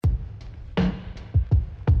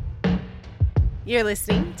You're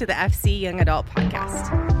listening to the FC Young Adult Podcast.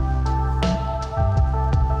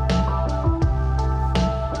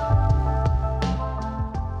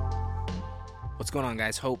 What's going on,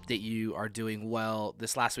 guys? Hope that you are doing well.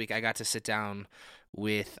 This last week, I got to sit down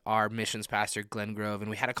with our missions pastor, Glenn Grove, and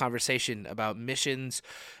we had a conversation about missions,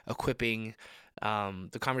 equipping.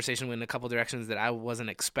 The conversation went in a couple directions that I wasn't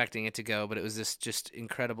expecting it to go, but it was this just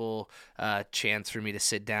incredible chance for me to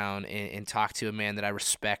sit down and talk to a man that I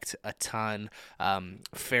respect a ton.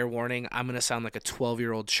 Fair warning, I'm going to sound like a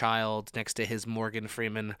 12-year-old child next to his Morgan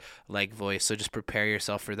Freeman-like voice, so just prepare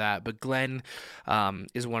yourself for that. But Glenn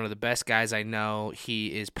is one of the best guys I know.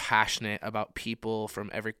 He is passionate about people from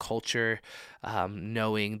every culture,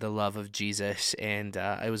 knowing the love of Jesus, and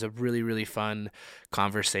it was a really, really fun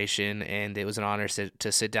conversation, and it was an honor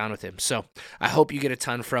to sit down with him. So I hope you get a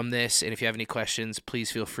ton from this, and if you have any questions, please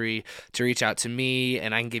feel free to reach out to me,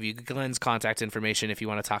 and I can give you Glenn's contact information if you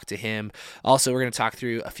want to talk to him. Also, we're going to talk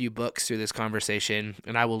through a few books through this conversation,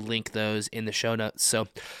 and I will link those in the show notes. So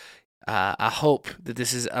I hope that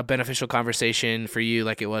this is a beneficial conversation for you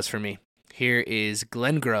like it was for me. Here is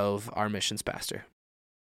Glenn Grove, our missions pastor.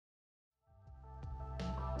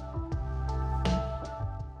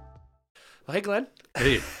 Well, hey, Glenn.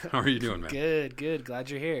 Hey, how are you doing, man? Good. Glad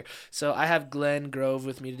you're here. So I have Glenn Grove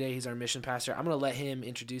with me today. He's our mission pastor. I'm going to let him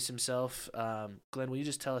introduce himself. Glenn, will you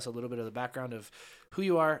just tell us a little bit of the background of who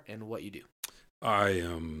you are and what you do? I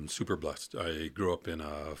am super blessed. I grew up in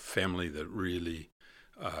a family that really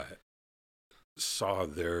saw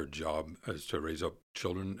their job as to raise up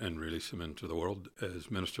children and release them into the world as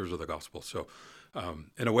ministers of the gospel. So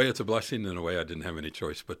in a way, it's a blessing. In a way, I didn't have any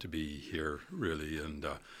choice but to be here, really.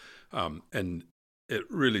 And it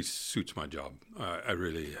really suits my job. I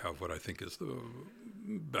really have what I think is the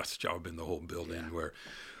best job in the whole building, where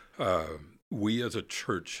we as a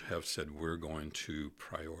church have said we're going to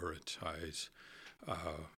prioritize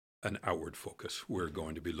an outward focus. We're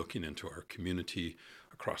going to be looking into our community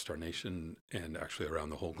across our nation and actually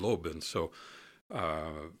around the whole globe. And so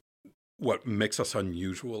what makes us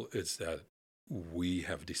unusual is that we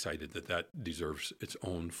have decided that deserves its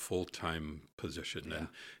own full-time position. Yeah. And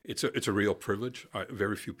it's a real privilege.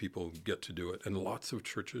 Very few people get to do it. And lots of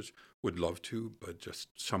churches would love to, but just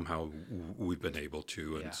somehow we've been able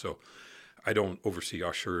to. And so I don't oversee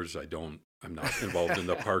ushers. I'm not involved in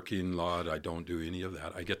the parking lot. I don't do any of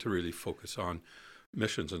that. I get to really focus on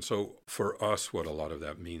missions. And so for us, what a lot of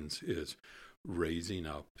that means is raising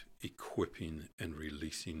up, equipping, and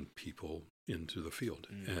releasing people into the field.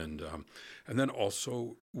 And then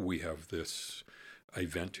also we have this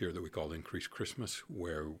event here that we call Increase Christmas,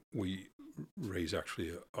 where we raise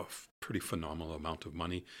actually a pretty phenomenal amount of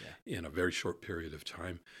money in a very short period of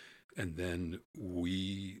time. And then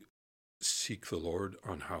we seek the Lord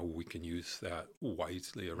on how we can use that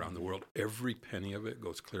wisely around the world. Every penny of it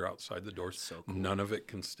goes clear outside the doors. So cool. None of it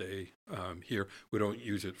can stay here. We don't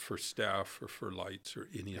use it for staff or for lights or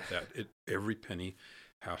any of that. Every penny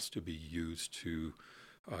has to be used to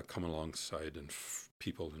come alongside and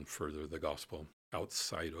people and further the gospel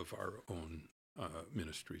outside of our own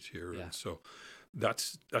ministries here. And so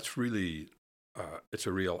that's really, it's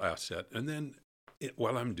a real asset. And then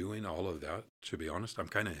while I'm doing all of that, to be honest, I'm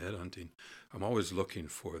kind of headhunting. I'm always looking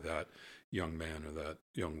for that young man or that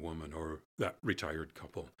young woman or that retired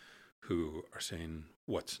couple who are saying,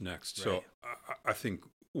 what's next? Right. So I think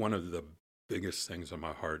one of the biggest things on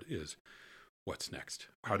my heart is, what's next?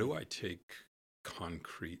 How do I take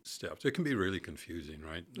concrete steps? It can be really confusing,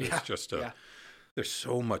 right? It's just there's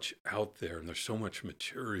so much out there and there's so much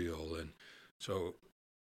material. And so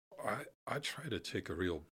I try to take a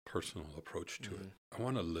real personal approach to it. I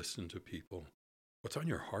want to listen to people. What's on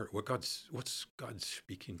your heart? What's God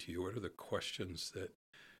speaking to you? What are the questions that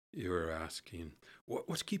you're asking?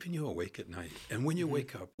 What's keeping you awake at night? And when you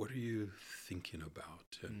wake up, what are you thinking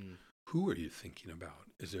about? And who are you thinking about?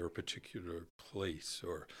 Is there a particular place?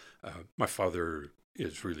 Or my father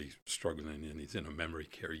is really struggling, and he's in a memory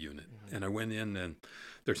care unit. And I went in, and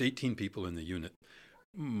there's 18 people in the unit.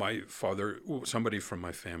 My father, somebody from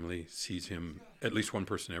my family sees him, at least one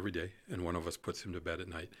person every day, and one of us puts him to bed at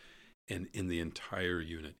night. And in the entire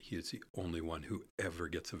unit, he is the only one who ever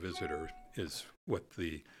gets a visitor, is what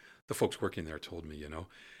the folks working there told me,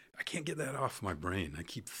 I can't get that off my brain. I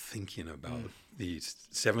keep thinking about these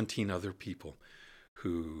 17 other people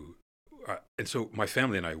who, and so my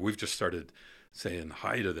family and I, we've just started saying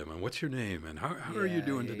hi to them and what's your name and how are you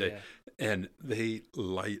doing today? And they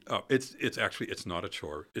light up. It's not a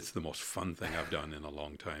chore. It's the most fun thing I've done in a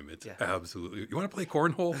long time. It's absolutely, you want to play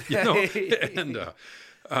cornhole? And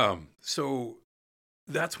so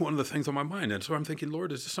that's one of the things on my mind. And so I'm thinking,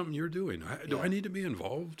 Lord, is this something you're doing? Do Yeah. I need to be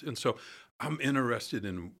involved? And so I'm interested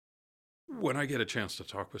in, when I get a chance to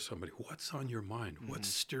talk with somebody, what's on your mind? What's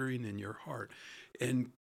stirring in your heart?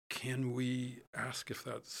 And can we ask if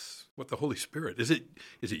that's what the Holy Spirit, is it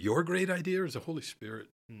your great idea, or is the Holy Spirit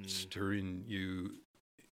stirring you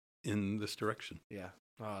in this direction? Yeah.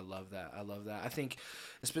 Oh, I love that. I love that. I think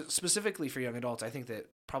specifically for young adults, I think that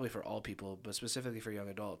probably for all people, but specifically for young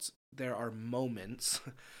adults, there are moments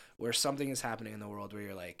where something is happening in the world where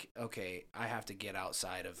you're like, okay, I have to get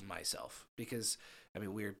outside of myself, because I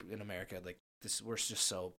mean, we're in America, like this, we're just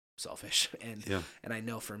so selfish. And I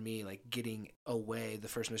know for me, like getting away, the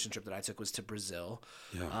first mission trip that I took was to Brazil.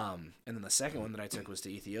 And then the second one that I took was to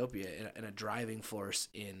Ethiopia, and a driving force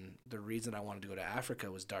in the reason I wanted to go to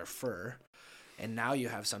Africa was Darfur. And now you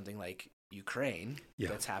have something like Ukraine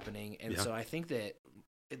that's happening. And so I think that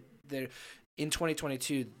in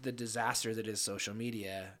 2022, the disaster that is social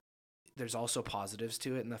media, there's also positives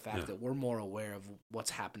to it, and the fact that we're more aware of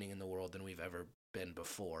what's happening in the world than we've ever been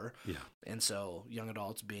before. And so young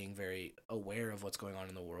adults being very aware of what's going on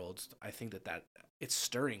in the world, I think that it's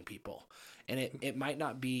stirring people. And it might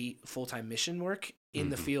not be full-time mission work in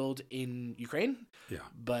the field in Ukraine,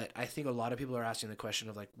 but I think a lot of people are asking the question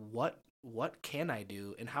of like, what can I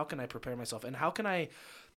do, and how can I prepare myself, and how can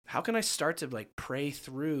I start to like pray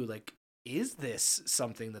through, like, is this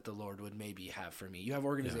something that the Lord would maybe have for me? You have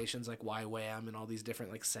organizations like YWAM and all these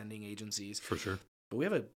different like sending agencies. For sure. But we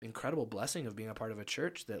have an incredible blessing of being a part of a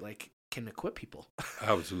church that like can equip people.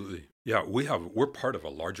 Absolutely. Yeah, we're part of a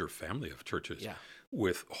larger family of churches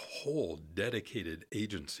with a whole dedicated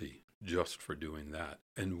agency just for doing that.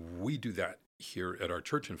 And we do that here at our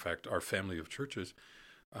church. In fact, our family of churches,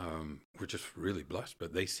 we're just really blessed,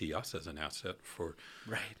 but they see us as an asset for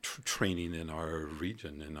training in our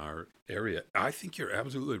region, in our area. I think you're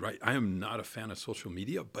absolutely right. I am not a fan of social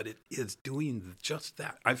media, but it is doing just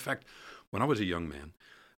that. In fact, when I was a young man,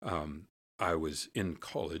 I was in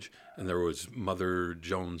college, and there was Mother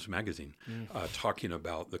Jones magazine talking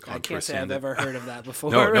about the contrast. I can't say I've ever heard of that before.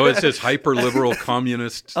 No, it says hyper-liberal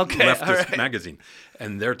communist leftist magazine.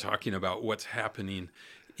 And they're talking about what's happening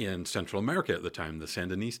in Central America at the time, the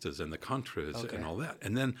Sandinistas and the Contras and all that.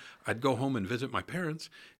 And then I'd go home and visit my parents,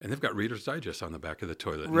 and they've got Reader's Digest on the back of the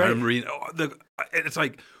toilet. And I'm reading, it's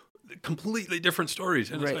like completely different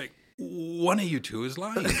stories. And it's like, one of you two is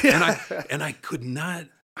lying. And I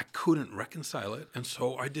couldn't reconcile it. And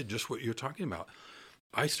so I did just what you're talking about.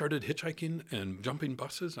 I started hitchhiking and jumping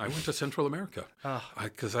buses. I went to Central America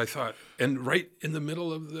because I thought, and right in the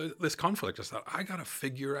middle of this conflict, I thought, I got to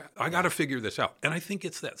figure this out. And I think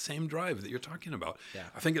it's that same drive that you're talking about. Yeah.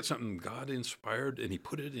 I think it's something God inspired, and He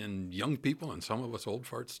put it in young people and some of us old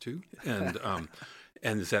farts too. And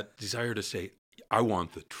and it's that desire to say, I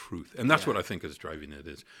want the truth. And that's what I think is driving it,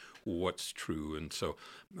 is what's true. And so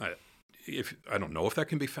I don't know if that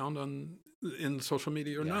can be found in social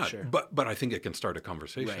media or not, sure. but I think it can start a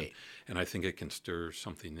conversation, and I think it can stir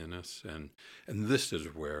something in us, and this is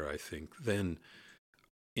where I think then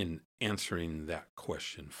in answering that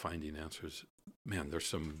question, finding answers, man, there's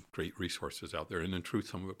some great resources out there, and in truth,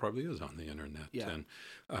 some of it probably is on the internet.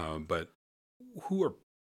 And but who are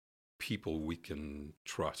people we can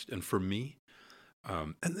trust? And for me,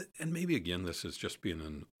 and maybe again, this is just being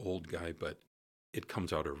an old guy, but it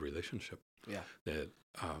comes out of relationship. Yeah, that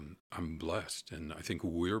I'm blessed, and I think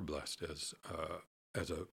we're blessed as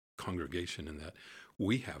a congregation in that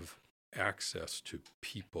we have access to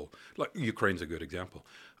people. Like Ukraine's a good example.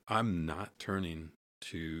 I'm not turning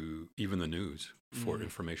to even the news for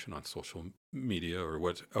information on social media or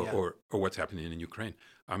what's happening in Ukraine.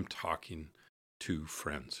 I'm talking to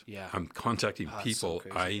friends. Yeah, I'm contacting people so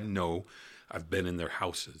crazy, I know. I've been in their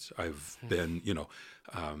houses. I've been,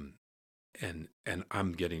 and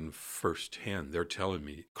I'm getting firsthand. They're telling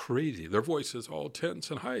me crazy. Their voices all tense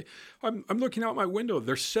and high. I'm looking out my window.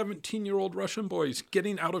 There's 17-year-old Russian boys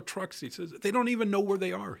getting out of trucks. He says they don't even know where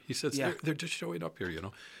they are. He says they're just showing up here.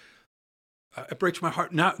 It breaks my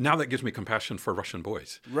heart. Now that gives me compassion for Russian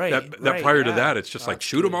boys. Right. That prior to that, it's just like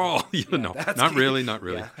shoot them all. Not really.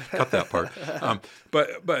 Yeah. Cut that part.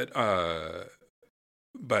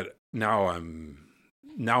 But now I'm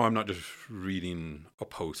not just reading a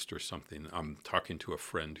post or something. I'm talking to a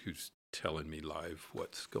friend who's telling me live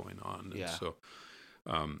what's going on. And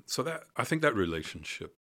so that I think that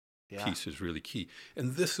relationship piece is really key.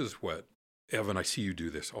 And this is what, Evan, I see you do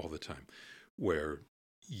this all the time, where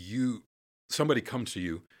somebody comes to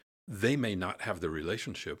you, they may not have the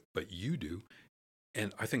relationship, but you do.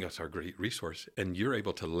 And I think that's our great resource. And you're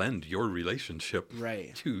able to lend your relationship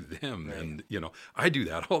to them. Right. And, I do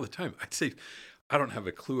that all the time. I'd say, I don't have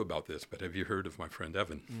a clue about this, but have you heard of my friend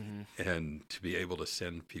Evan? Mm-hmm. And to be able to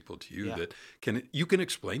send people to you Yeah. that you can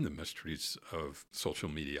explain the mysteries of social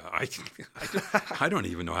media. I don't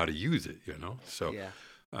even know how to use it, So, Yeah.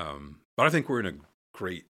 but I think we're in a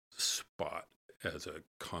great spot as a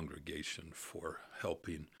congregation for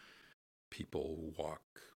helping people walk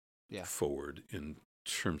Yeah. forward in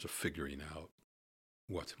terms of figuring out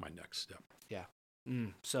what's my next step.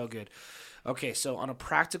 So good. Okay, so on a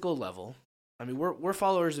practical level, I mean, we're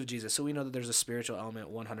followers of Jesus, so we know that there's a spiritual element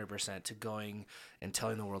 100% to going and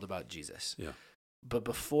telling the world about Jesus. Yeah. But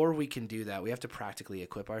before we can do that, we have to practically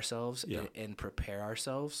equip ourselves Yeah. and prepare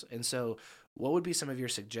ourselves. And so what would be some of your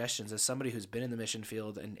suggestions as somebody who's been in the mission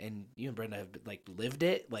field and you and Brenda have like lived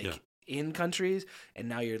it Yeah. in countries, and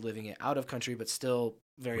now you're living it out of country, but still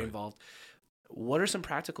very Right. involved. What are some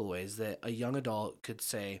practical ways that a young adult could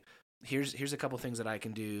say, here's a couple things that I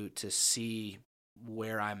can do to see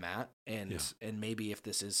where I'm at and maybe if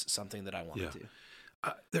this is something that I want to do?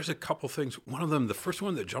 There's a couple things. One of them, the first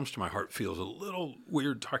one that jumps to my heart, feels a little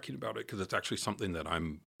weird talking about it because it's actually something that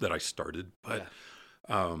I started, but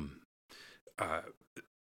I'm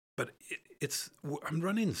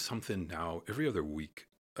running something now every other week.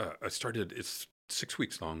 It's 6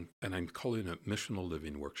 weeks long, and I'm calling it Missional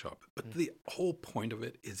Living Workshop. But the whole point of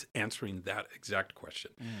it is answering that exact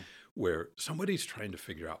question, where somebody's trying to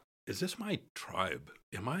figure out, is this my tribe?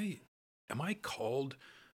 Am I called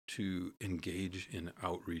to engage in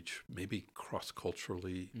outreach, maybe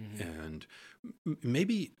cross-culturally, and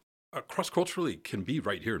maybe cross-culturally can be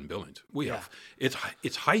right here in Billings.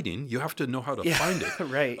 It's hiding. You have to know how to find it.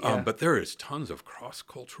 Right. But there is tons of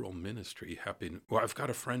cross-cultural ministry happening. Well, I've got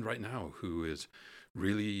a friend right now who is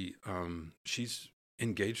really, she's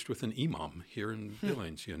engaged with an imam here in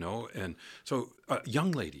Billings, and so a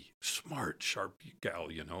young lady, smart, sharp gal,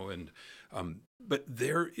 and but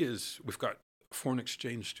we've got foreign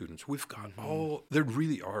exchange students. We've got there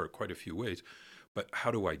really are quite a few ways, but how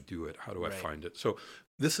do I do it? How do I find it? So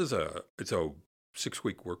it's a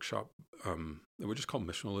 6-week workshop that we just call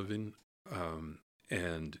Missional Living,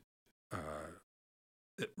 and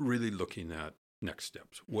really looking at next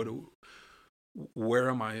steps. Where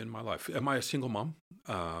am I in my life? Am I a single mom,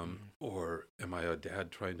 or am I a dad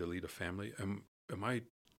trying to lead a family? Am I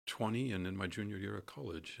 20 and in my junior year of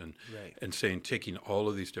college, and taking all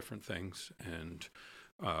of these different things and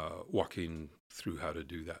walking through how to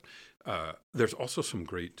do that. There's also some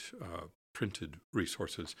great printed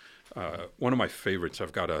resources. One of my favorites,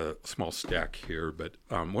 I've got a small stack here, but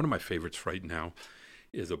one of my favorites right now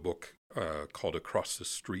is a book called Across the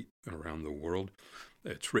Street and Around the World.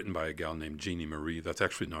 It's written by a gal named Jeannie Marie. That's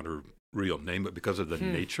actually not her real name, but because of the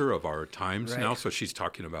nature of our times now. So she's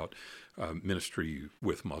talking about ministry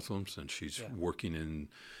with Muslims, and she's working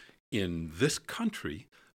in this country,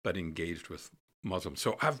 but engaged with Muslims.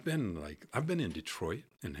 So I've been in Detroit,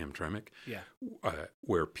 in Hamtramck,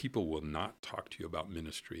 where people will not talk to you about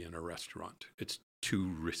ministry in a restaurant. It's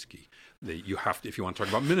too risky. You have to, if you want to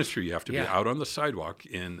talk about ministry, you have to be out on the sidewalk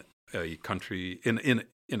in a country, in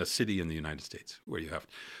a city in the United States where you have.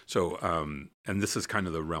 So, and this is kind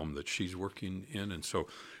of the realm that she's working in. And so,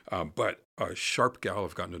 but a sharp gal,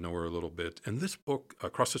 I've gotten to know her a little bit. And this book,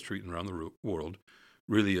 Across the Street and Around the World,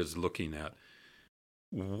 really is looking at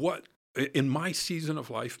what, in my season of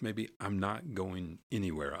life, maybe I'm not going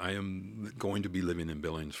anywhere. I am going to be living in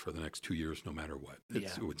Billings for the next 2 years, no matter what,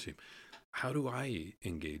 it would seem. How do I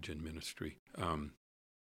engage in ministry?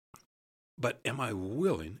 But am I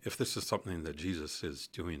willing, if this is something that Jesus is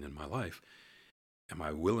doing in my life, am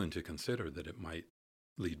I willing to consider that it might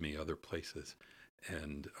lead me other places?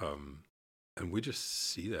 And we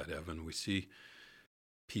just see that, Evan. We see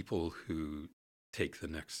people who take the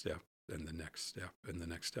next step and the next step and the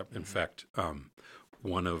next step. In fact,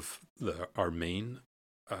 one of our main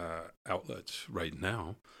outlets right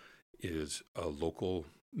now is a local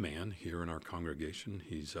man here in our congregation.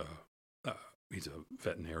 He's a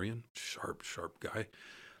veterinarian, sharp guy.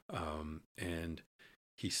 And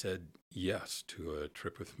he said yes to a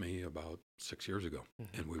trip with me about 6 years ago.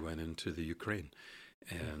 And we went into the Ukraine.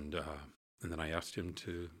 And then I asked him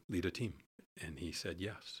to lead a team. And he said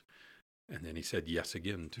yes. And then he said yes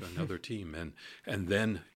again to another team. And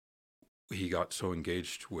then he got so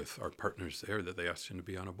engaged with our partners there that they asked him to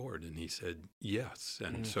be on a board. And he said yes.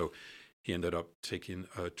 And so he ended up taking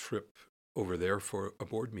a trip over there for a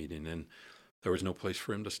board meeting. And there was no place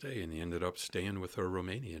for him to stay, and he ended up staying with a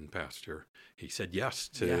Romanian pastor. He said yes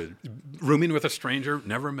to rooming with a stranger,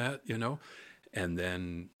 never met, and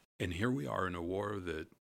here we are in a war that,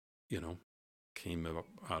 came up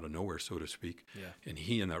out of nowhere, so to speak. And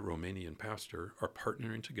he and that Romanian pastor are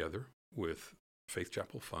partnering together with Faith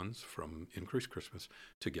Chapel funds from Increased Christmas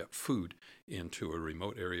to get food into a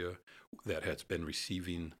remote area that has been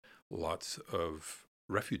receiving lots of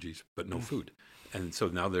refugees, but no food. And so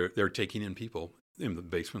now they're taking in people in the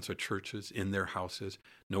basements of churches, in their houses,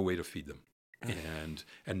 no way to feed them. And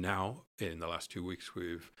now, in the last 2 weeks,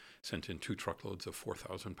 we've sent in 2 truckloads of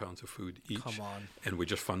 4,000 pounds of food each. Come on. And we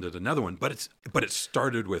just funded another one. But it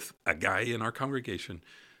started with a guy in our congregation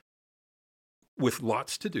with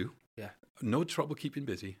lots to do, no trouble keeping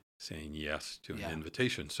busy, saying yes to an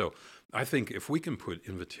invitation. So I think if we can put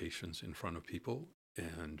invitations in front of people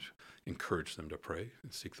and encourage them to pray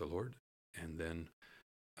and seek the Lord, and then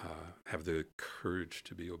have the courage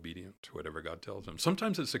to be obedient to whatever God tells them.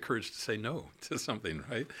 Sometimes it's the courage to say no to something,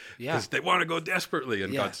 right? Yeah. Because they want to go desperately,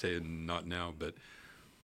 and God's saying, not now, but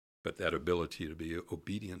that ability to be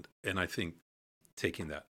obedient. And I think taking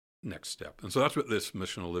that next step. And so that's what this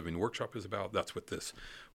Missional Living Workshop is about. That's what this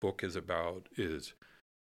book is about, is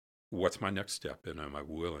what's my next step, and am I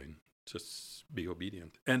willing to be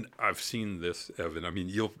obedient? And I've seen this, Evan. I mean,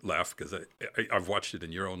 you'll laugh because I've watched it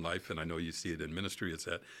in your own life, and I know you see it in ministry. It's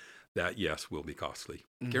that yes will be costly,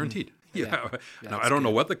 guaranteed. Now, I don't know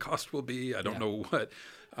what the cost will be. I don't know what,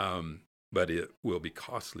 but it will be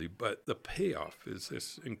costly. But the payoff is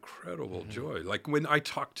this incredible joy. Like when I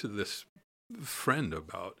talked to this friend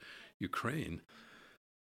about Ukraine,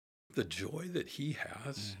 the joy that he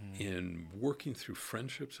has in working through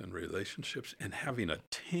friendships and relationships and having a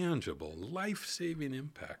tangible, life-saving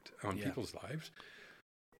impact on people's lives.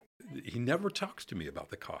 He never talks to me about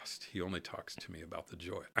the cost. He only talks to me about the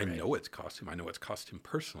joy. I know it's cost him. I know it's cost him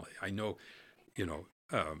personally. I know,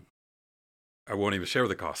 I won't even share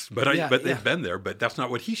the costs, but they've been there. But that's not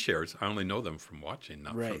what he shares. I only know them from watching,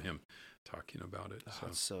 not from him talking about it. Oh,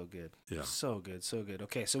 it's so good. Yeah. So good.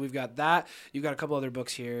 Okay, so we've got that. You've got a couple other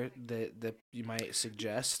books here that you might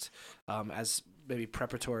suggest as maybe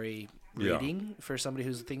preparatory reading for somebody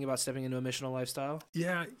who's thinking about stepping into a missional lifestyle.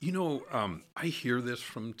 Yeah, I hear this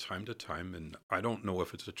from time to time, and I don't know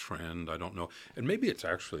if it's a trend. I don't know. And maybe it's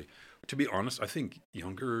actually, to be honest, I think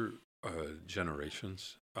younger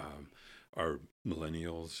generations are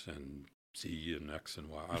millennials and Z and X and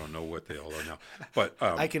Y. I don't know what they all are now, but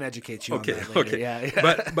I can educate you on that later. Okay.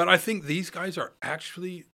 Yeah. But I think these guys are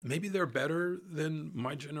actually, maybe they're better than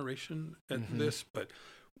my generation at this. But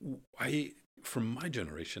from my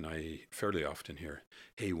generation, I fairly often hear,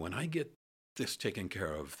 "Hey, when I get this taken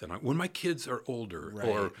care of, then when my kids are older,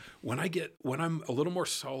 or when I'm a little more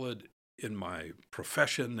solid in my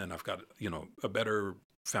profession and I've got a better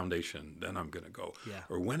foundation, then I'm going to go. Yeah.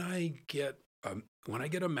 Or when I get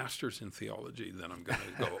a master's in theology, then I'm going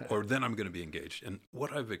to go, or then I'm going to be engaged." And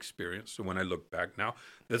what I've experienced, so when I look back now,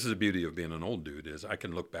 this is the beauty of being an old dude, is I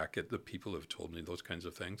can look back at the people who've told me those kinds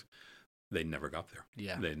of things. They never got there.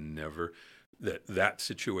 Yeah. They never, that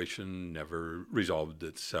situation never resolved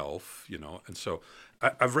itself, And so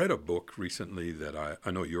I've read a book recently that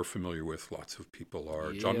I know you're familiar with, lots of people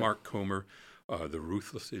are, John Mark Comer, The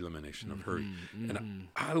Ruthless Elimination of Hurry. And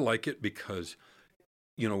I like it because,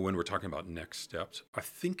 when we're talking about next steps, I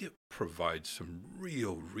think it provides some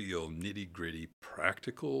real nitty-gritty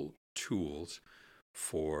practical tools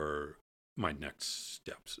for my next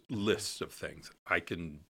steps, lists of things. I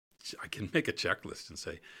can make a checklist and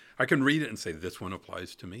say, I can read it and say, this one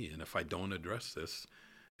applies to me. And if I don't address this,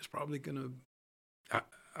 it's probably going to,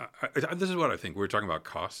 this is what I think. We're talking about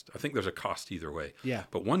cost. I think there's a cost either way. Yeah.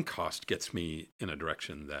 But one cost gets me in a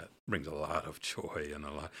direction that brings a lot of joy, and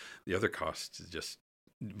the other cost just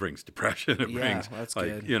brings depression. It brings, that's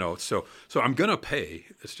like, good. so I'm going to pay.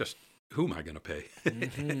 It's just, who am I going to pay?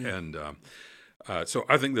 And so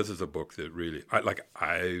I think this is a book that really,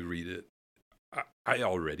 I read it. I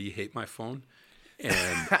already hate my phone.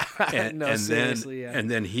 And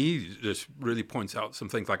then he just really points out some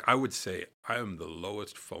things. Like, I would say I am the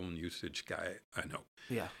lowest phone usage guy I know.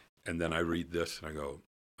 Yeah. And then I read this and I go,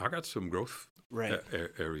 I got some growth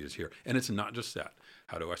areas here. And it's not just that.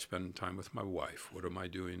 How do I spend time with my wife? What am I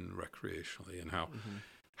doing recreationally? And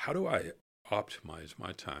how do I optimize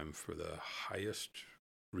my time for the highest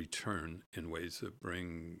return in ways that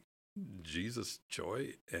bring Jesus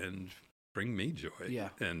joy and bring me joy? Yeah.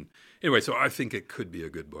 And anyway, so I think it could be a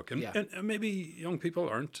good book. And maybe young people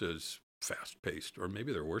aren't as fast-paced, or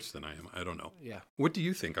maybe they're worse than I am. I don't know. Yeah. What do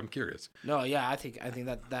you think? I'm curious. No, yeah, I think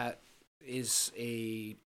that is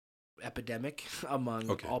epidemic among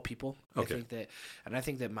Okay. all people. Okay. I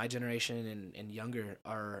think that my generation and younger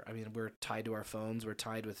we're tied to our phones. We're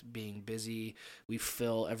tied with being busy. We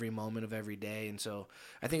fill every moment of every day. And so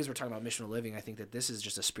I think as we're talking about missional living, I think that this is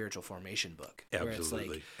just a spiritual formation book. Where it's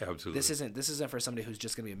like, Absolutely. this isn't for somebody who's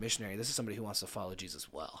just going to be a missionary. This is somebody who wants to follow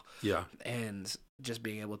Jesus well. Yeah. And just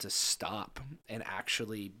being able to stop and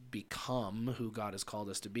actually become who God has called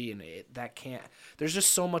us to be. And there's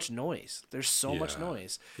just so much noise. There's so much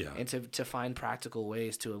noise. Yeah. And to find practical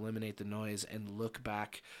ways to eliminate the noise and look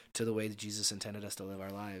back to the way that Jesus intended us to live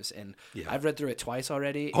our lives. And I've read through it twice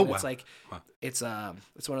already. And it's like, it's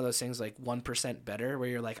one of those things like 1% better, where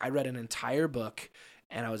you're like, I read an entire book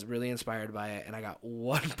and I was really inspired by it, and I got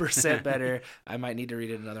 1% better. I might need to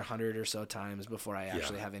read it another 100 or so times before I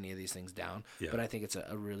actually have any of these things down. Yeah. But I think it's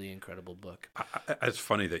a really incredible book. It's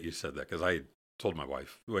funny that you said that, because I told my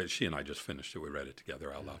wife, she and I just finished it. We read it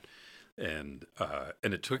together out loud. And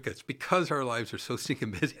it took us, because our lives are so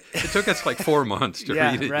stinking busy, it took us like 4 months to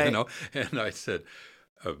read it, right. you know? And I said,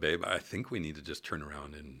 oh, babe, I think we need to just turn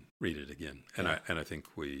around and read it again. And I think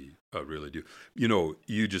we really do. You know,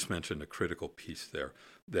 you just mentioned a critical piece there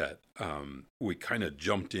that we kind of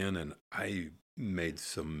jumped in, and I made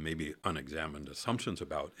some maybe unexamined assumptions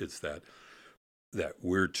about, is that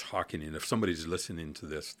we're talking, and if somebody's listening to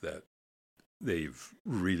this, that they've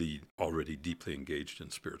really already deeply engaged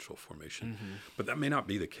in spiritual formation. Mm-hmm. But that may not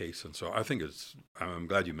be the case. And so I think I'm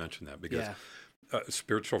glad you mentioned that, because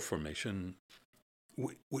spiritual formation,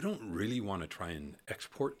 we don't really want to try and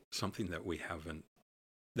export something that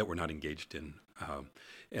that we're not engaged in.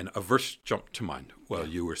 And a verse jumped to mind while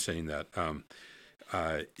you were saying that.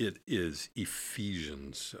 It is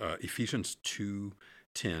Ephesians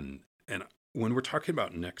 2:10. And when we're talking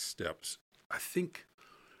about next steps, I think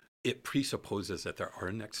it presupposes that there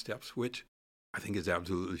are next steps, which I think is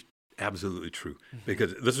absolutely true. Mm-hmm.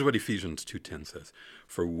 Because this is what Ephesians 2:10 says: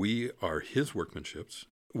 "For we are His workmanship,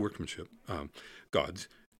 God's,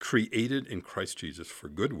 created in Christ Jesus for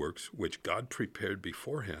good works, which God prepared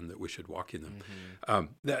beforehand that we should walk in them."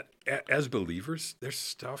 Mm-hmm. That as believers, there's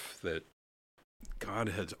stuff that God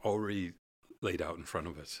has already laid out in front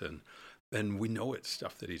of us, and we know it's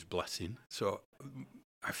stuff that He's blessing. So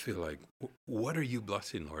I feel like, what are you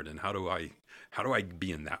blessing, Lord? And how do I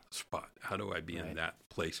be in that spot? How do I be in that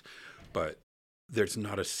place? But there's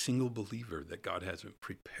not a single believer that God hasn't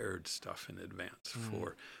prepared stuff in advance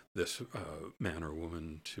for this man or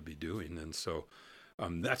woman to be doing. And so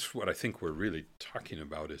that's what I think we're really talking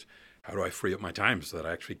about, is how do I free up my time so that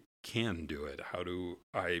I actually can do it? How do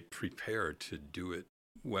I prepare to do it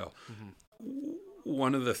well? Mm-hmm.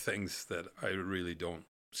 One of the things that I really don't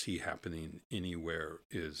see happening anywhere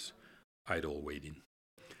is idle waiting.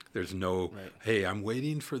 There's no, hey, I'm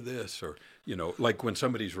waiting for this, or, you know, like when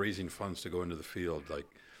somebody's raising funds to go into the field, like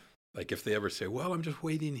if they ever say, well, I'm just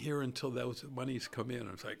waiting here until those monies come in,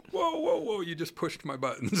 it's like, whoa, you just pushed my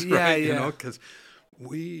buttons, right? You know, because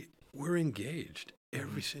we're engaged.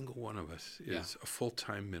 Every single one of us is a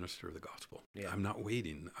full-time minister of the gospel. Yeah. I'm not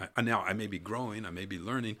waiting. Now, I may be growing. I may be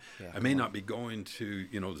learning. Yeah, I may not be going to,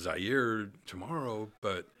 Zaire tomorrow,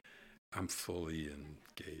 but I'm fully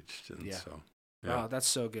engaged. And so, wow, that's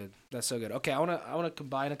so good. That's so good. Okay, I want to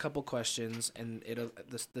combine a couple questions, and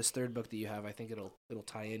this third book that you have, I think it'll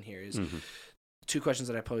tie in here. Is two questions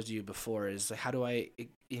that I posed to you before, is how do I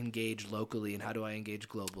engage locally and how do I engage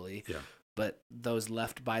globally? Yeah. But those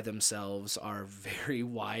left by themselves are very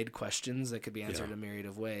wide questions that could be answered in a myriad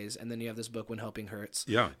of ways. And then you have this book, When Helping Hurts,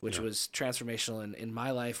 which was transformational in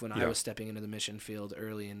my life when I was stepping into the mission field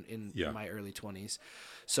early in my early 20s.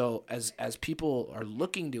 So as people are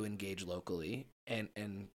looking to engage locally and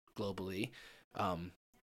globally,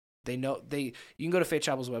 they know you can go to Faith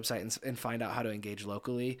Chapel's website and find out how to engage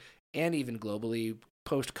locally and even globally.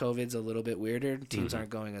 Post-COVID's a little bit weirder. Teams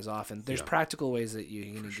aren't going as often. There's practical ways that you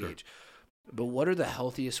can engage. Sure. But what are the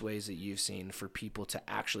healthiest ways that you've seen for people to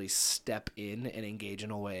actually step in and engage in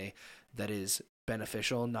a way that is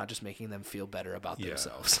beneficial, not just making them feel better about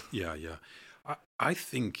themselves? Yeah. I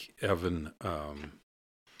think, Evan, I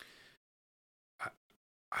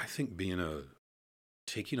think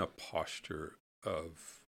taking a posture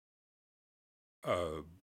of a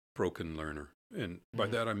broken learner, and by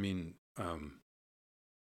that I mean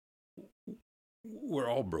we're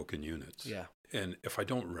all broken units. Yeah. And if I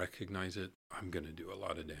don't recognize it, I'm going to do a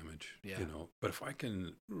lot of damage, But if I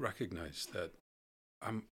can recognize that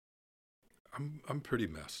I'm pretty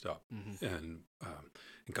messed up, and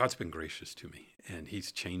God's been gracious to me, and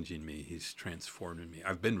He's changing me, He's transforming me.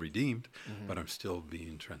 I've been redeemed, but I'm still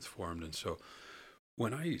being transformed. And so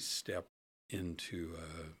when I step into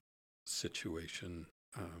a situation,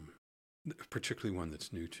 particularly one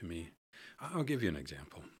that's new to me. I'll give you an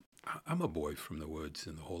example. I'm a boy from the woods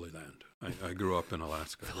in the Holy Land. I grew up in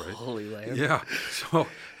Alaska, right? Holy Land. Yeah. So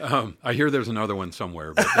I hear there's another one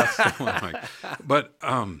somewhere, but that's the one.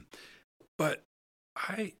 But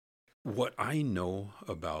what I know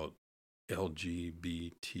about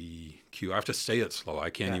LGBTQ, I have to say it slow.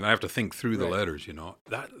 I can't even. I have to think through the letters.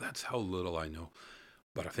 That's how little I know.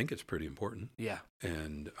 But I think it's pretty important. Yeah.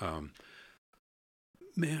 And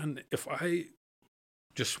man, if I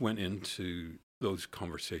just went into those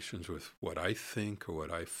conversations with what I think or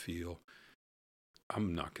what I feel,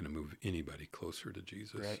 I'm not going to move anybody closer to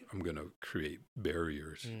Jesus. Right. I'm going to create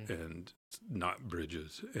barriers and not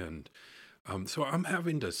bridges. And so I'm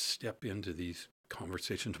having to step into these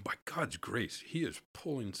conversations. By God's grace, he is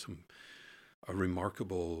pulling a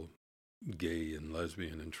remarkable gay and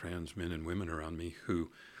lesbian and trans men and women around me who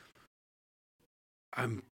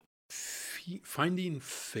I'm finding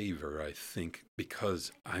favor, I think,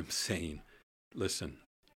 because I'm saying, listen,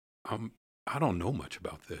 I don't know much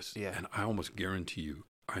about this, and I almost guarantee you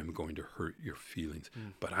I'm going to hurt your feelings,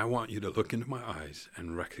 but I want you to look into my eyes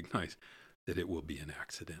and recognize that it will be an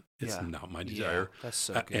accident. It's not my desire. Yeah, that's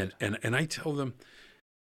so good. And I tell them,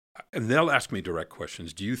 and they'll ask me direct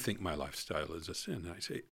questions, do you think my lifestyle is a sin? And I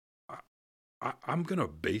say, I'm going to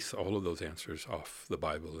base all of those answers off the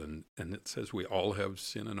Bible, and it says we all have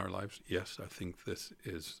sin in our lives. Yes, I think this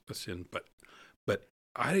is a sin, but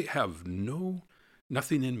I have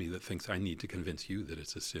nothing in me that thinks I need to convince you that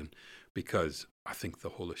it's a sin, because I think the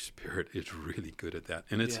Holy Spirit is really good at that,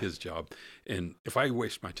 and it's his job. And if I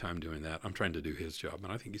waste my time doing that, I'm trying to do his job,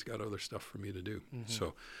 and I think he's got other stuff for me to do.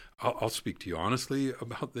 So I'll speak to you honestly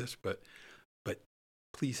about this, but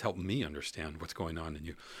please help me understand what's going on in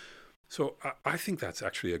you. So I think that's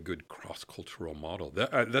actually a good cross-cultural model.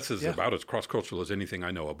 This is about as cross-cultural as anything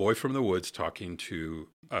I know. A boy from the woods talking to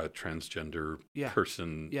a transgender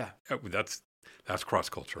person. Yeah, that's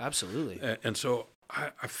cross-cultural. Absolutely. And so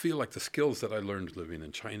I feel like the skills that I learned living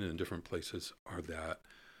in China and different places are that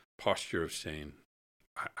posture of saying,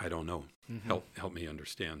 I don't know. Help me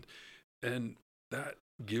understand. And that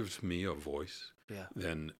gives me a voice. Yeah.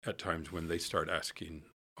 Then at times when they start asking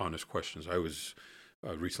honest questions. I was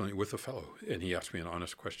recently with a fellow, and he asked me an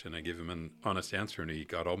honest question. I gave him an honest answer, and he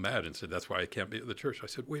got all mad and said, "That's why I can't be at the church." I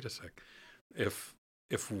said, "Wait a sec. If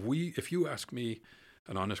you ask me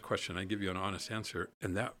an honest question, I give you an honest answer,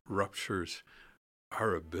 and that ruptures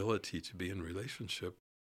our ability to be in relationship,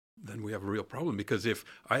 then we have a real problem. Because if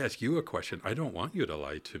I ask you a question, I don't want you to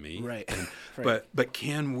lie to me, right? And, right. But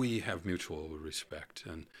can we have mutual respect?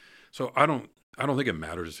 And so I don't think it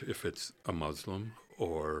matters if it's a Muslim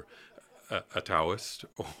or a Taoist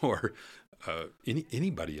or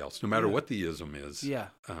anybody else, no matter what the ism is. Yeah.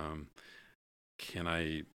 Am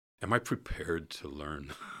I prepared to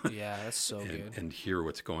learn? Yeah, that's so good. And hear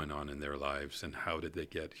what's going on in their lives and how did they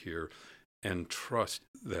get here, and trust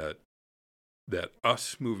that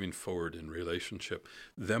us moving forward in relationship,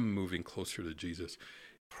 them moving closer to Jesus,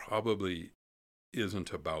 probably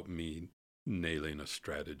isn't about me nailing a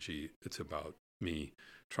strategy. It's about me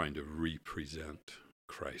trying to represent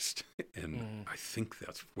Christ. And I think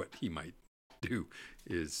that's what he might do,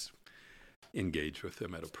 is engage with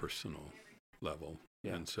them at a personal level.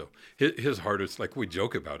 Yeah. And so his hardest, like we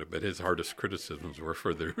joke about it, but his hardest criticisms were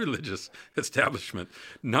for the religious establishment,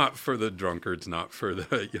 not for the drunkards, not for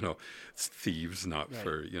the, thieves, not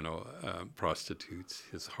for, prostitutes.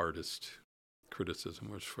 His hardest criticism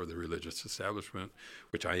was for the religious establishment,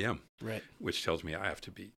 which I am, right? Which tells me I have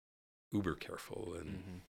to be uber careful.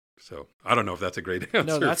 And so I don't know if that's a great answer.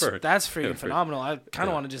 No, that's freaking phenomenal. I kind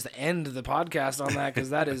of want to just end the podcast on that,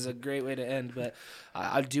 because that is a great way to end. But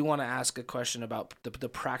I do want to ask a question about the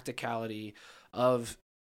practicality of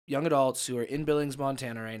young adults who are in Billings,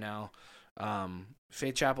 Montana right now.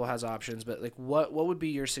 Faith Chapel has options, but like, what would be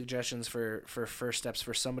your suggestions for first steps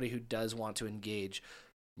for somebody who does want to engage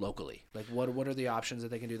locally? Like, what are the options that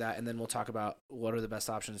they can do that? And then we'll talk about what are the best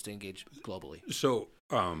options to engage globally.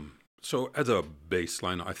 So as a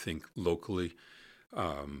baseline, I think locally,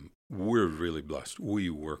 we're really blessed. We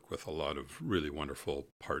work with a lot of really wonderful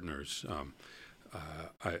partners.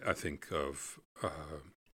 I think of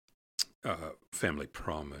Family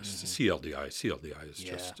Promise, CLDI. CLDI is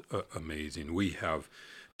just amazing. We have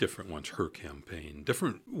different ones, Her Campaign,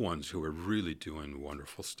 different ones who are really doing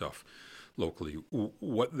wonderful stuff locally.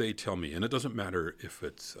 What they tell me, and it doesn't matter if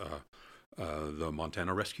it's the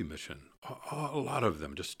Montana Rescue Mission, a lot of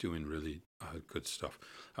them just doing really good stuff.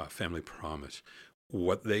 Family Promise.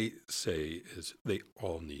 What they say is they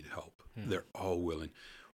all need help. They're all willing.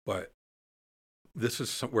 But this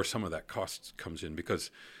is where some of that cost comes in,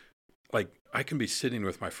 because like I can be sitting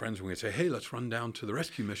with my friends and we say, hey, let's run down to the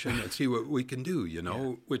rescue mission and see what we can do,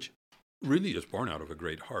 which really is born out of a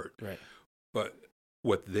great heart. Right. But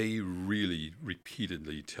what they really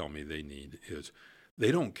repeatedly tell me they need is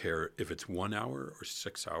they don't care if it's 1 hour or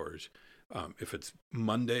 6 hours, if it's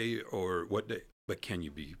Monday or what day, but can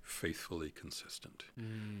you be faithfully consistent?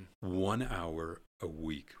 1 hour a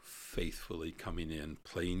week, faithfully coming in,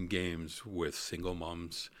 playing games with single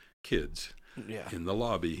moms, kids in the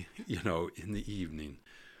lobby, in the evening,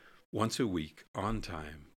 once a week, on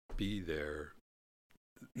time, be there.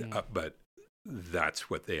 But that's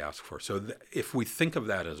what they ask for. So if we think of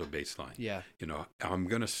that as a baseline, I'm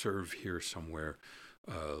going to serve here somewhere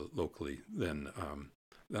locally, then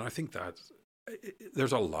I think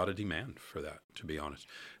there's a lot of demand for that, to be honest.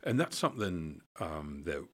 And that's something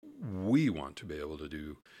that we want to be able to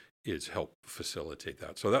do, is help facilitate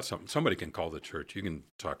that. So that's something somebody can call the church. You can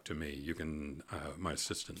talk to me. You can, my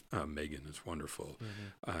assistant, Megan, is wonderful,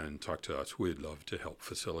 and talk to us. We'd love to help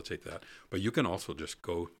facilitate that. But you can also just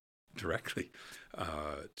go directly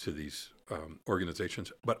to these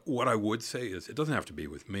organizations. But what I would say is it doesn't have to be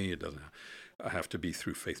with me. It doesn't have to be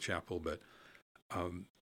through Faith Chapel, but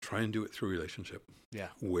try and do it through relationship. Yeah.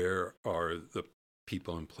 Where are the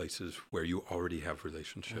people and places where you already have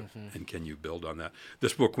relationship, and can you build on that?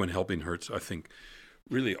 This book, When Helping Hurts, I think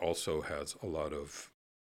really also has a lot of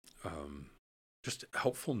just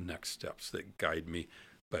helpful next steps that guide me.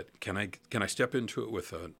 But can I step into it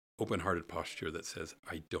with an open-hearted posture that says,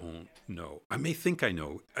 I don't know. I may think I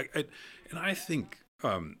know. And I think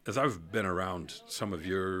as I've been around some of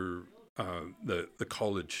your the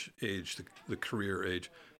college age, the career age,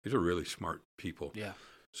 these are really smart people. Yeah.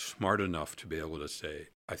 Smart enough to be able to say,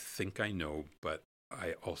 I think I know, but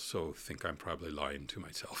I also think I'm probably lying to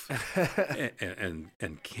myself.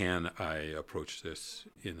 and can I approach this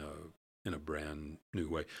in a brand new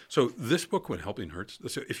way? So this book, When Helping Hurts,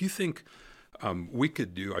 so if you think we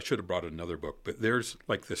could do, I should have brought another book, but there's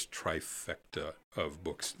like this trifecta of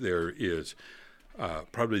books. There is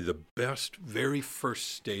probably the best, very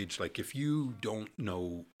first stage, like if you don't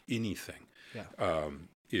know anything,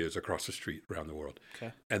 is Across the Street, Around the World.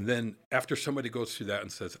 Okay. And then after somebody goes through that and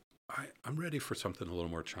says, I'm ready for something a little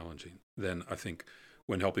more challenging, then I think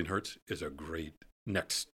When Helping Hurts is a great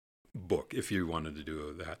next book if you wanted to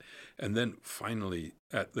do that. And then finally,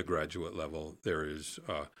 at the graduate level, there is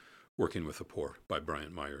Working with the Poor by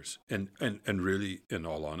Bryant Myers. And really, in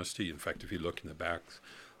all honesty, in fact, if you look in the backs,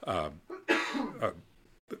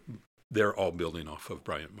 they're all building off of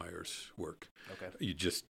Bryant Myers' work. Okay.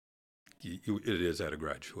 It is at a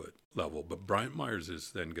graduate level, but Bryant Myers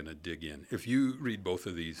is then going to dig in. If you read both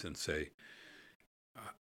of these and say,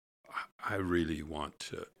 I really want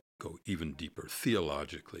to go even deeper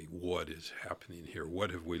theologically, what is happening here?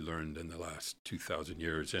 What have we learned in the last 2,000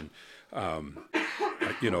 years? And,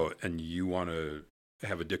 and you want to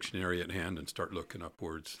have a dictionary at hand and start looking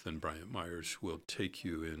upwards, then Bryant Myers will take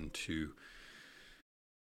you into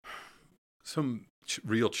some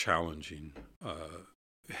real challenging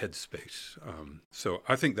headspace. So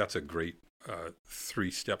I think that's a great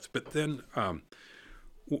 3 steps. But then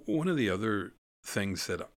one of the other things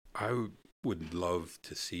that I would love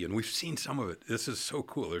to see, and we've seen some of it, this is so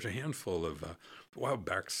cool. There's a handful of, a while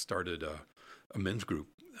back started a men's group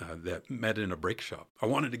that met in a brake shop. I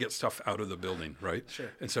wanted to get stuff out of the building, right?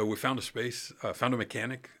 Sure. And so we found a space, found a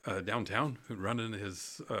mechanic downtown who ran in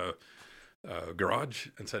his garage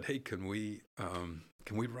and said, hey, can we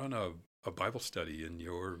run a Bible study in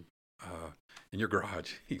your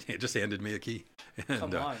garage? He just handed me a key. And,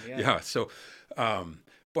 come on, yeah. Yeah. So,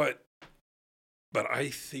 but I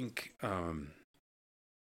think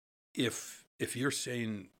if you're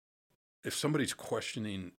saying, if somebody's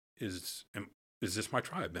questioning, is this my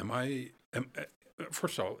tribe?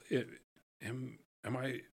 First of all, am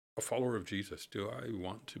I a follower of Jesus? Do I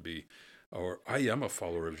want to be? Or I am a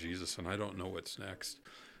follower of Jesus and I don't know what's next,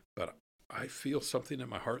 but I feel something in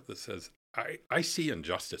my heart that says, I see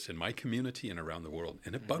injustice in my community and around the world,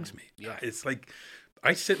 and it bugs me. Yeah. It's like,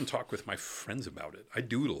 I sit and talk with my friends about it. I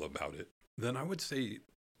doodle about it. Then I would say,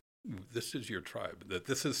 this is your tribe, that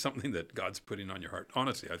this is something that God's putting on your heart.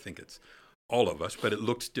 Honestly, I think it's all of us, but it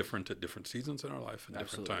looks different at different seasons in our life and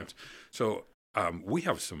different times. So we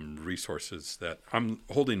have some resources that I'm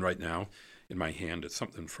holding right now in my hand. It's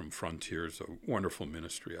something from Frontiers, a wonderful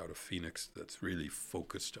ministry out of Phoenix that's really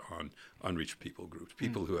focused on unreached people groups,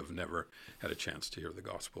 people who have never had a chance to hear the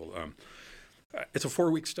gospel. It's a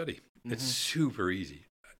 4-week study. It's super easy.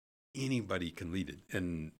 Anybody can lead it.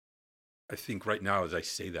 And I think right now, as I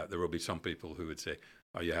say that, there will be some people who would say,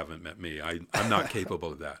 oh, you haven't met me. I'm not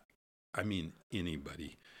capable of that. I mean,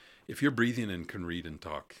 anybody. if you're breathing and can read and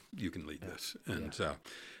talk, you can lead this. And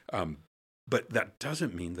but that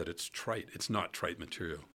doesn't mean that it's trite. It's not trite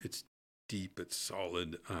material. It's deep. It's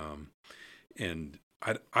solid. And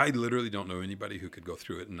I literally don't know anybody who could go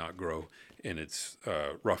through it and not grow. And it's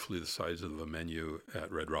roughly the size of a menu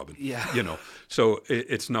at Red Robin. Yeah. You know, so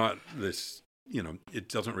it's not this, you know, it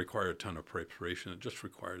doesn't require a ton of preparation. It just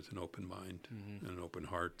requires an open mind and an open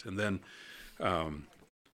heart. And then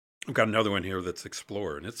I've got another one here that's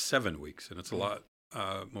Explore, and it's 7 weeks, and it's a lot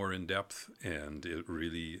more in depth, and it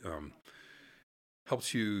really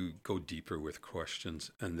helps you go deeper with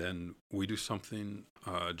questions. And then we do something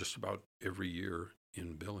just about every year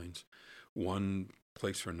in Billings. One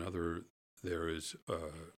place or another, there is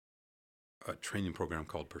a training program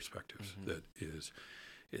called Perspectives that is,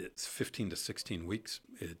 it's 15 to 16 weeks.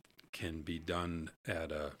 It can be done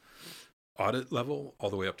at a audit level all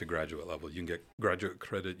the way up to graduate level. You can get graduate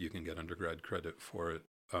credit, you can get undergrad credit for it.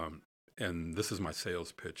 And this is my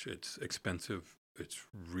sales pitch. It's expensive. It's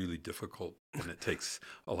really difficult, and it takes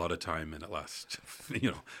a lot of time, and it lasts,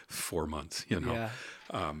 4 months, Yeah.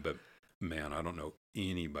 But man, I don't know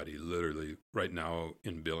anybody, literally right now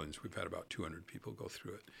in Billings, we've had about 200 people go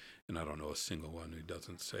through it. And I don't know a single one who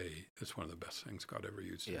doesn't say it's one of the best things God ever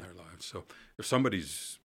used in their lives. So if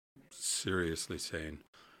somebody's seriously saying,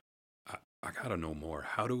 I got to know more,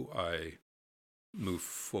 how do I move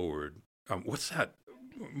forward? What's that?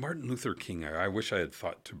 Martin Luther King, I wish I had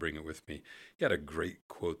thought to bring it with me. He had a great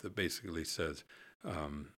quote that basically says,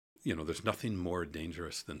 there's nothing more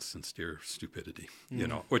dangerous than sincere stupidity,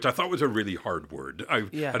 which I thought was a really hard word. I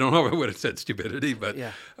don't know if I would have said stupidity, but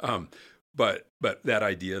but that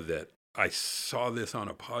idea that I saw this on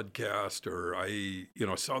a podcast, or I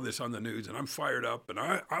saw this on the news, and I'm fired up, and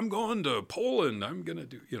I'm going to Poland. I'm going to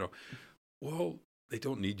do, well, they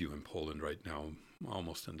don't need you in Poland right now,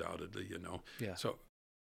 almost undoubtedly, Yeah. So,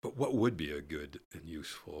 but what would be a good and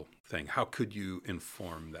useful thing? How could you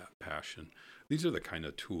inform that passion? These are the kind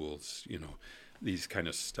of tools, these kind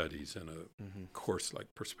of studies in a course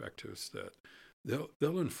like Perspectives that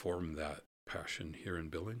they'll inform that passion here in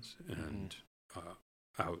Billings and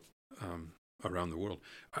out around the world.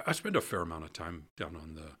 I spend a fair amount of time down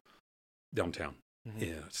on the downtown.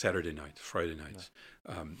 Yeah, Saturday nights, Friday nights,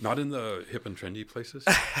 not in the hip and trendy places,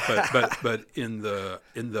 but in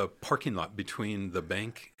the parking lot between the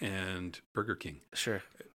bank and Burger King. Sure.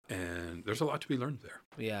 And there's a lot to be learned there.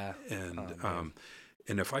 Yeah. And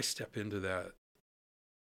if I step into that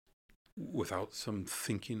without some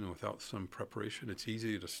thinking, without some preparation, it's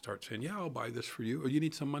easy to start saying, "Yeah, I'll buy this for you," or "You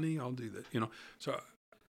need some money, I'll do that." So,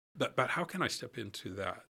 but how can I step into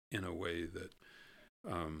that in a way that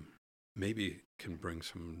maybe can bring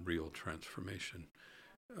some real transformation?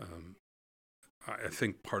 I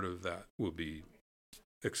think part of that will be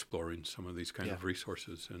exploring some of these kind of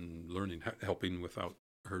resources and learning, helping without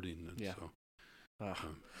hurting. And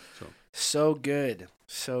so good.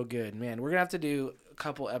 So good, man. We're going to have to do a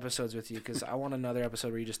couple episodes with you, because I want another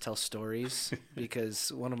episode where you just tell stories,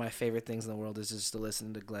 because one of my favorite things in the world is just to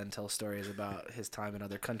listen to Glenn tell stories about his time in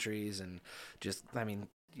other countries, and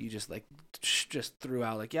you just threw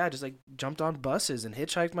out just jumped on buses and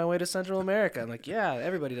hitchhiked my way to Central America. I'm like, yeah,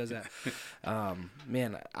 everybody does that.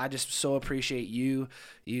 Man, I just so appreciate you.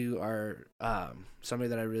 You are somebody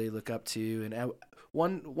that I really look up to. And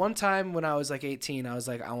one time when I was 18, I was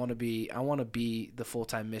like, I want to be the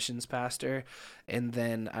full-time missions pastor. And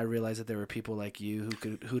then I realized that there were people like you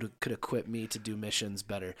who could equip me to do missions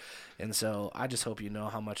better. And so I just hope you know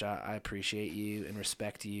how much I appreciate you and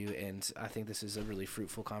respect you. And I think this is a really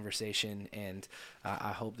fruitful conversation. And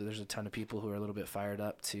I hope that there's a ton of people who are a little bit fired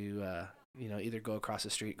up to, either go across the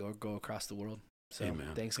street or go across the world. So Amen.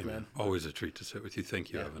 Thanks, Glenn. Amen. Always a treat to sit with you.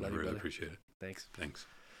 Thank you, Evan. I really appreciate it. Thanks.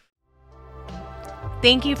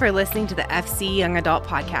 Thank you for listening to the FC Young Adult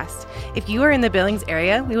Podcast. If you are in the Billings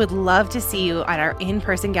area, we would love to see you at our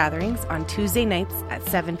in-person gatherings on Tuesday nights at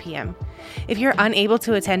 7 p.m. If you're unable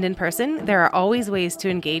to attend in person, there are always ways to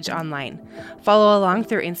engage online. Follow along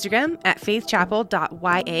through Instagram at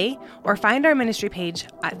faithchapel.ya or find our ministry page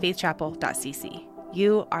at faithchapel.cc.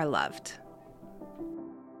 You are loved.